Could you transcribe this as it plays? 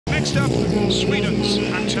Next up, Sweden's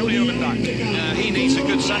Antonio Lindback. He needs a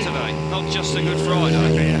good Saturday, not just a good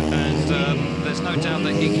Friday. And there's no doubt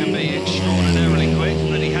that he can be extraordinarily quick,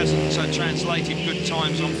 but he hasn't translated good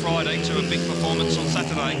times on Friday to a big performance on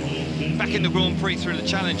Saturday. Back in the Grand Prix through the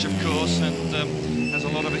challenge, of course, and has a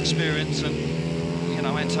lot of experience. And you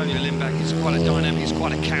know, Antonio Lindback is quite a dynamic, he's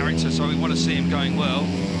quite a character, so we want to see him going well.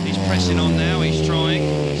 He's pressing on now, he's trying,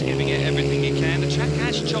 he's giving it everything he can. The track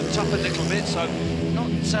has chopped up a little bit, so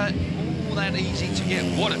not all that easy to get.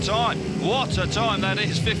 What a time! What a time that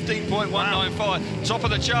is, 15.195, top of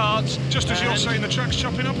the charts. Just as you're saying, the track's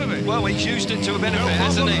chopping up a bit. Well, he's used it to a benefit,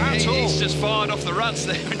 hasn't he? He's just fired off the ruts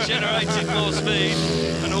there and generated more speed.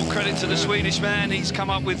 And all credit to the Swedish man, he's come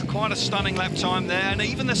up with quite a stunning lap time there. And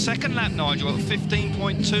even the second lap, Nigel,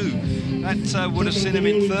 15.2. That would have seen him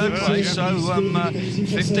in third place, so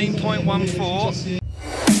 15.14.